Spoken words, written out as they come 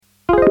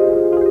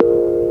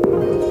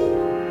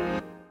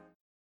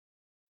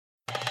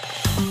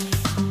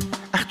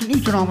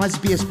برنامج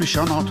SBS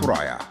بشان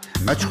عطرايا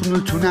ما تشخنوا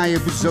التناية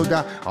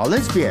بالزودة على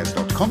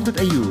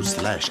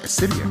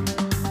sbs.com.au/Assyrian.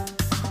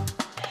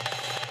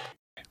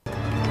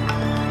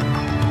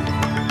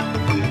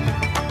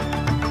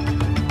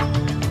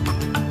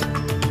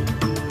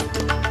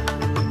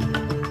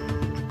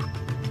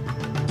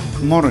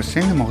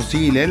 موريسون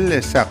مغزيل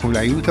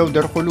الساقولايوتا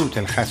ودرقلوت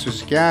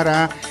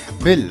الخاسوسكارا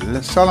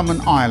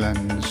بالسولومون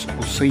آيلاندز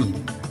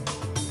وصين.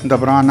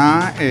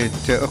 دبرانا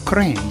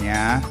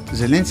اوكرانيا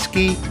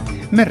زيلينسكي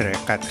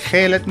مرقت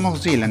خيلة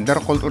مغزيلا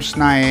درقل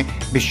أرسناي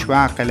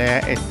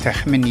بشواقلة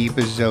التخمني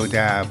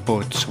بالزودة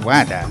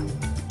بوتسوادا.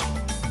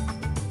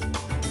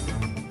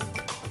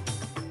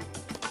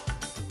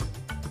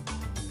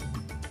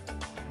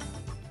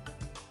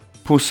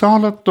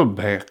 بوصال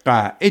الطب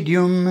قا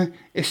إديوم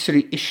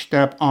إسري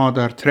إشتاب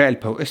آدر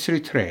تريلبو إسري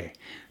تري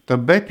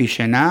طب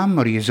بيشنا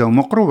مريزو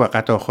مقروبة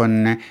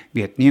قطوخن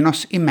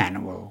بيتنينوس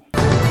إيمانويل.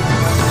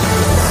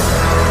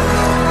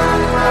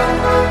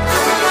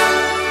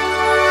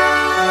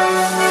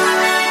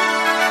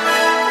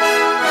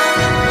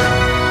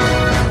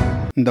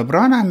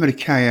 دبران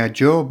أمريكايا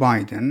جو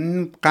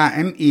بايدن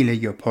قائم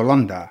إلى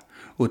بولندا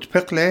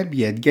وتبقله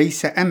بيد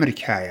جيسة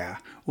أمريكايا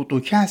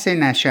وطوكاسة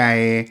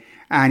ناشاية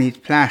آني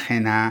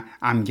تبلاخنا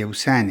عم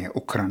جوسانة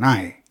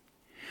أوكراناي.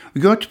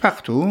 ويوت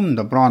بقتو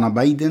دبران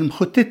بايدن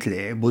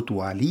مخطتله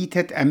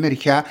بطواليتة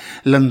أمريكا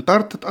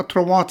لانطرتت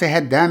أطرواتها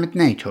دامت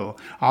ناتو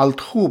على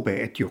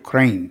تخوبة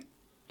يوكرين.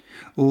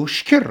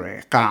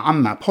 وشكر قا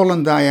عما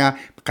بولندايا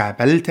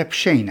بقابلت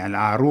بشينا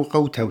العروقة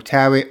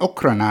وتوتاوي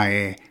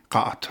أوكراناي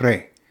قا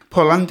أطري.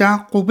 بولندا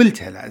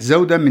قبلتها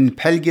زودة من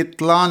بلغة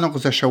طلانق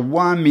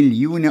زشوا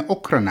مليون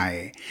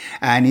أوكراناي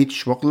آني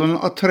تشوقلن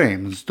أطري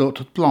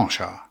مزدوت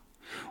بلانشا.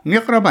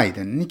 وميقرا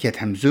بايدن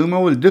كتهم زوما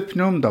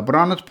والدبنوم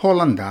دبرانة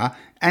بولندا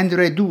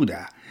أندري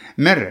دودا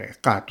مر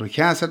قاتو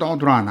كاسد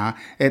عدرانا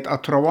ات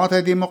أطروات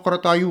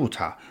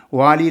ديمقراطيوتا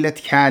والي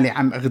لتكالي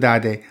عم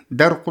إغدادي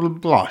درقل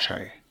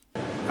بلاشاي.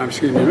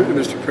 Excuse me,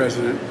 Mr.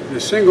 President, the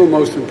single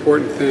most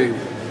important thing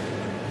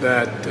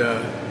that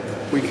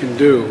we can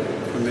do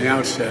from the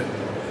outset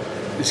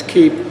is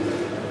keep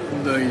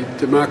the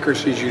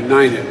democracies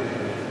united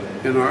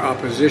in our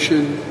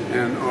opposition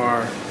and our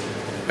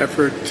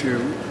effort to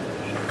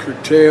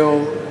curtail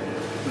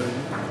the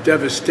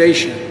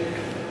devastation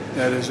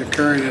that is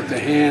occurring at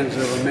the hands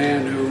of a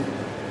man who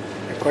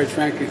I quite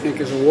frankly think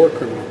is a war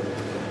criminal.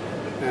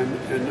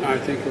 And I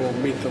think it will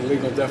meet the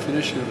legal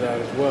definition of that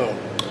as well.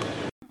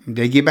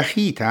 دجي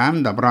بخيتا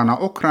دبرانا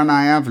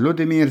أوكرانايا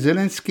فلوديمير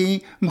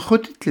زيلينسكي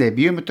مخطط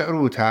لبيوم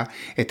تعروتها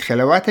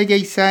اتخلواتا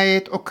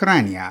جيساية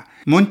أوكرانيا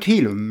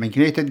منتيلم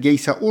مجنيتة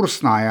جيسا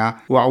أورسنايا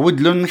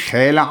وعودلن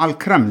خيلة على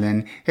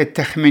الكرملين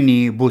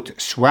التخمني بوت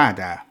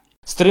سوادا.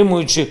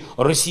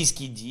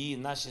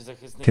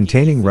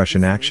 Containing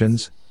Russian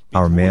actions,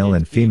 our male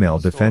and female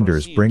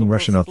defenders bring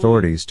Russian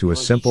authorities to a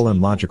simple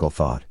and logical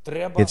thought.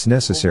 It's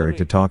necessary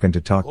to talk and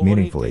to talk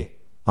meaningfully,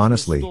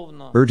 honestly,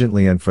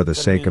 urgently and for the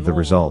sake of the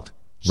result,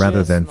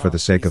 rather than for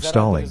the sake of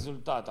stalling.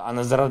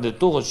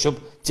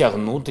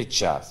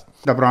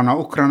 دبرانا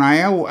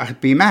أوكرانايا وأخد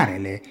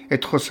بمارلي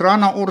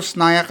اتخسرانا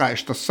أورسنايا قا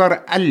اشتصر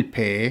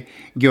ألبي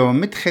جو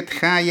مدخت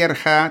خاير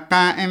خا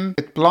قائم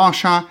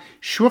اتبلاشا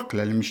شوقل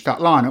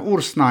المشتقلان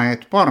أورسنايا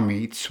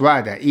تبرمي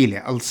تسوادا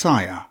إلي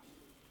ألصايا.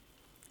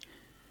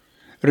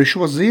 رش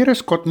وزير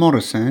سكوت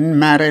موريسون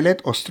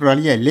مارلت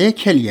أستراليا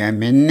ليكليا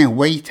من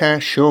ويتا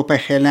شوبة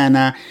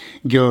خلانا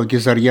جو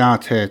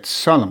جزريات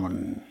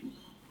سولومون.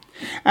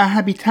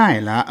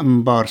 بتايلا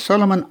مبار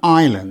سولومون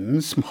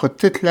آيلاندز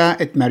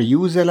مخططلا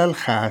اتمريوزة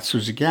للخاس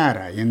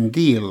وزجارة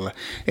ينديل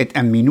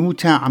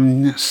اتأمنوتا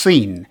عم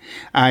صين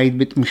ايد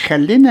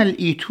بتمخلنا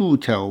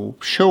الإيتوتا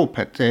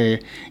وبشوبة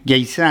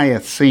جيساية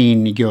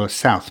صين جو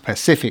ساوث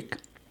باسيفيك.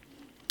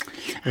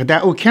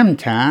 غداء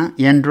كمتا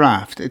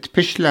يندرافت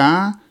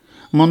اتبشلا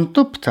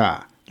منطبتا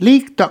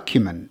ليك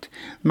دوكيمنت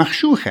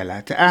مخشوخة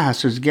تآها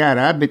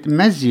سوزجارة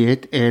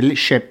بتمزيت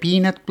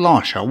الشابينة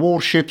بلاشا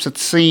وورشيبس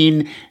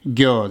الصين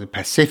جو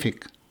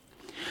الباسيفيك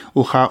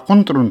وخا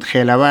قنطرن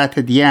خلوات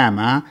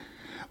دياما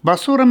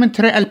بصورة من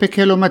 3,000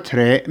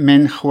 كيلومتر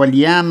من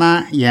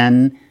خوالياما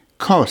ين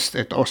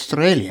كوست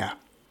أستراليا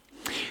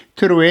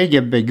تروي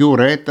جب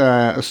جورة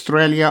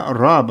أستراليا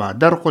رابع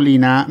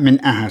درقلينا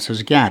من آها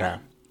سوزجارة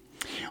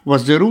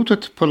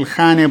وزروتة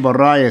بلخانة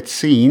براية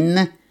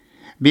صين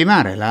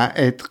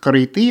بمارلا ات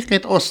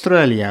قريطيقة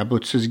أستراليا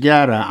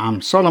بوتسوزجارة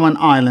عم سولومون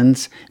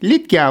آيلاندز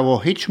لتجاوو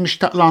هيتش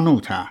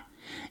مشتقلانوتا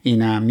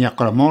إنا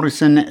ميقرا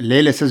موريسون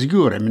ليلة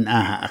سزجورة من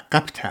آها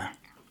أقبتها.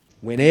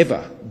 Whenever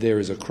there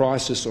is a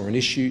crisis or an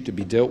issue to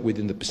be dealt with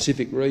in the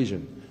Pacific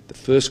region, the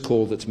first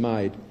call that's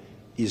made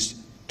is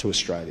to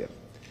Australia,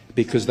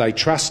 because they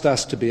trust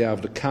us to be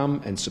able to come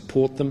and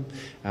support them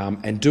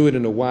and do it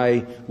in a way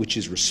which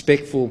is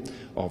respectful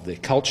of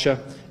their culture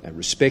and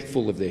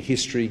respectful of their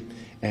history,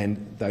 and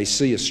they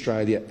see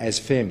Australia as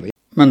family.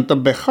 من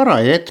طب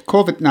خرايط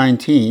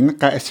كوفيد-19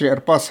 قاسري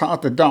إرباصها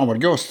الدعوة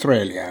جو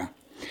أستراليا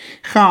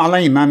خا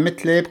عليما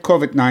مثل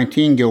كوفيد-19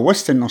 جو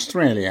وستن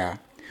أستراليا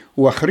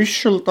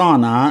وخريش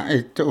سلطانة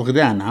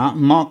أغدانا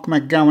ماك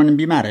مقاون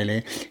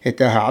بمارلي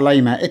إتها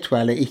عليما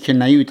إتوالي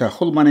إكنايوتا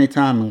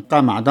خلمانيتا من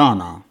قامع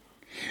دانا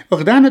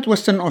أغدانة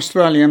وستن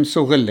أستراليا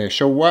مسوغلة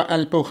شواء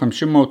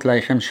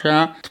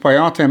 1505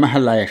 طبياتي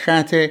محلاي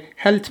خاتي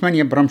هل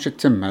 8 برمش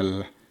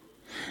التمل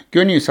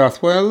جو نيو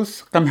ساوث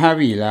ويلز قم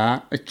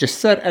هاويلا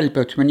اتجسر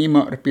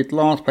 1800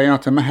 ربيطلات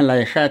بياتي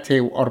محلاي خاتي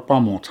وأربا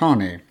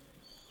موتاني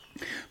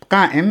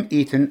بقائم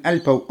إيتن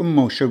 1000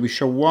 شوي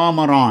شوا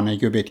مرانة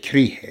جو بيت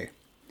كريهي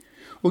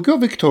وجو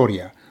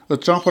فيكتوريا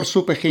تجافر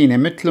سوبخينة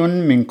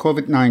مثلن من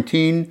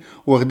كوفيد-19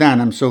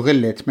 وغدانا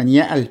مسوغلة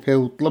 8000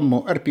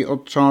 وطلموا أربي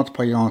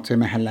أطشات بياتي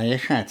محلاي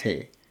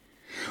خاتي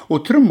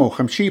وترموا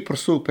 5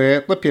 برسوبة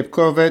طبي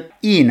بكوفيد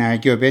إينا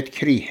جو بيت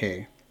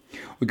كريهي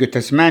وجو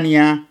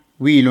تسمانيا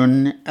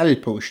ويلون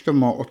 1000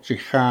 اشتموا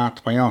أطشيخات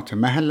بياتي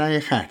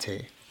محلاي خاتي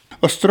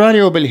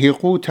أستراليا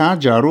بالهيقوتا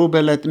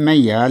جاروبلة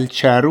ميا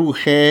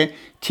الشاروخي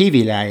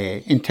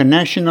تيفيلاي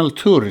انترناشنال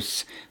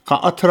تورس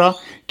قاطرة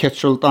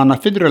كتسلطانة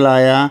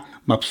فدرالايا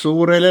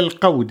مبصورة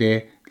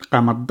للقودة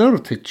قامت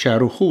ضرت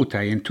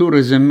تشاروخوتا ين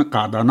تورزم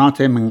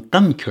قاعدانات من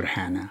قم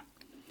كرهانة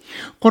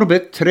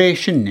قربت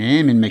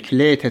تريشنة من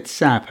مكلية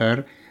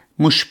سابر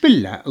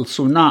مشبلة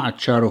لصناعة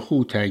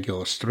تشاروخوتا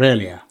جو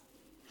أستراليا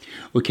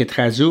وكت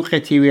خازوقة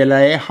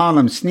تيويلاي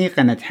حالم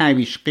سنيقة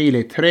نتحاوي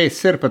شقيلة تري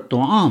سرب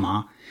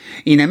الطعامة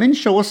إنا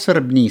منش وصر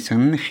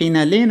بنيسن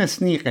خينا لينا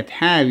سنيقة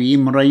حاوي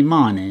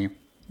مريمانة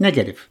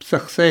نيجاتيف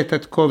بسخصيتة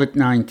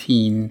كوفيد-19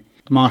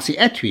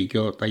 ماسي أتوي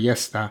جو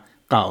طيستا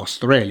قا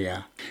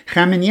أستراليا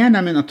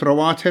خامنيانا من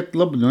أطروات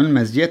لبنان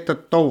مزيدة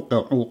التوقع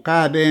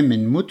عقابة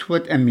من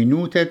متوة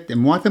أمينوتة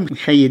مواتم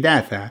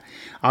خيداثة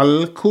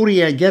على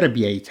كوريا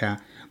جربيتا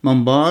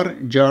منبار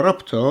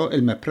جاربتو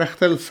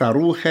المبرختل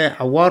صاروخة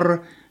عور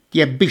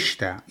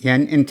يبشتا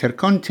يعني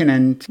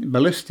Intercontinental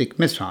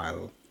Ballistic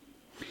Missile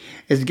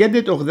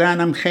ازجدت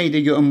أغذانا مخيدة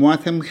جو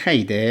أمواثم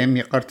مخيدة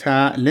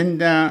ميقرتا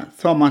ليندا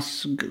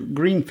توماس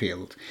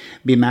غرينفيلد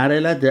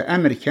بمارلة دا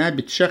أمريكا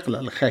بتشغل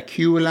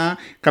الخاكيولا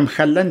كم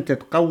خلنت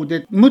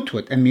قودة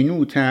متوة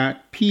أمينوتا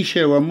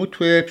بيشة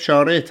ومتوة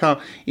بشاريتا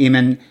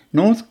إمن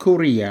نورث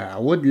كوريا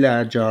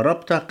ودلا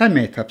جاربتا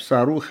قمتا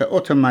بصاروخ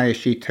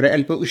أوتومايشي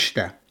ترقل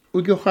بأشتا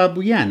وجو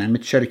خابويانا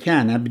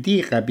متشركانا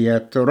بديقة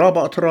بيت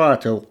رابع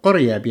أطراته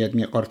وقرية بيد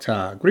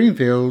ميقرتا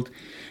غرينفيلد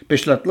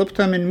بش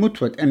لطلبتا من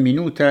متوة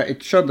أمينوتا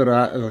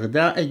اتشدرا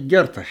الغداء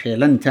الجرطة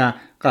خيلنتا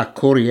قا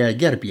كوريا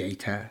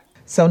جربيتا.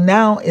 So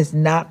now is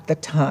not the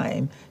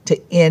time to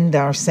end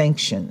our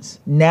sanctions.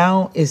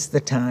 Now is the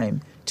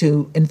time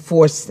to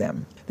enforce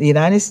them. The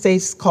United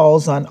States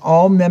calls on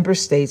all member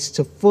states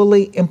to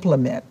fully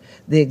implement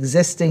the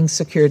existing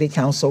Security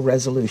Council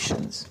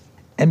resolutions.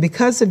 And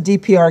because of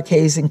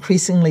DPRK's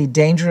increasingly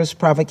dangerous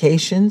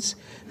provocations,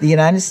 the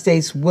United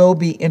States will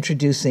be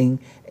introducing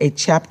a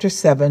Chapter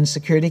 7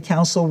 Security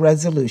Council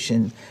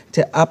resolution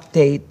to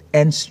update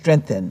and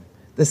strengthen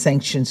the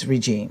sanctions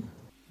regime.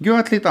 جو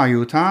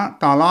أتليطايوتا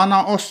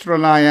طالانا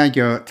أستراليا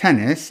جو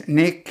تنس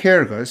نيك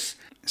كيرغس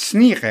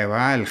سنيقة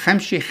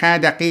والخمشي 5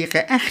 دقيقة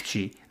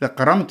أختي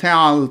لقرمتها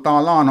على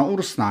طالانا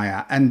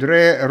أورسنايا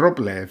أندري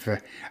روبليف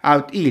أو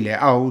تقيلة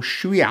أو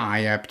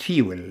شويعايا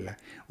بتيول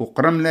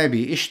وقرملة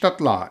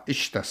بإشتطلا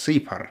إشتا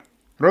صيبر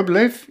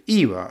روبليف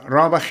إيوة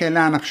رابا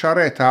خيلانا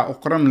بشاريتا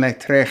وقرملة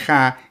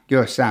تريخا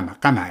جو سامة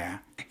قمايا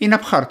إنا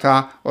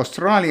بخرتا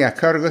أستراليا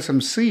كرغس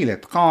مصيلة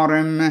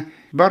قارم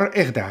بر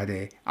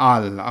إغدادي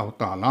على أو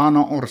طالانا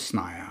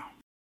أورسنايا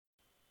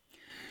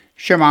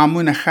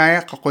شمعمونا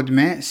خايق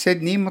قدمة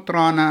سيدني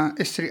مطرانا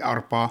إسري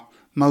 4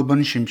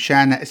 ملبون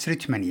شمشانا إسري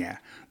 8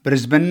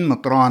 برزبن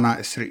مطرانا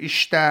إسري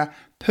إشتا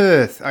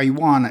بيرث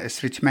أيوانا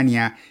إسري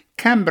 8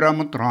 كامبرا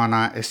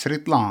مطرانا إسري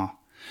 3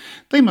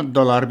 قيمة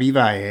الدولار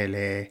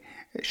بيفاية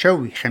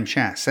شوي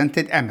 5 سنت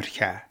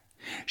أمريكا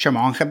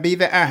شمعان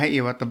خبيبة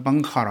إيوة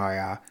طبن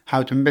خرايا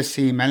هاوتن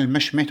بسي مال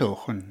مش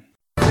متوخن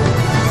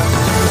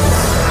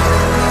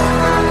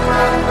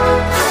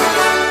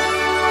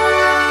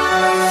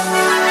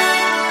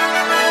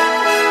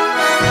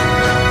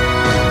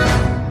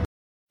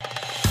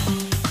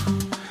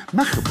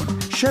مخبون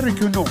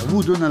شاركونا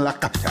وعودنا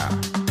لقبتها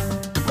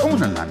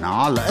تابعونا لنا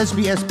على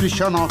SBS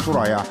بلشانا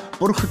طرايا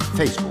برخة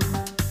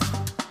فيسبوك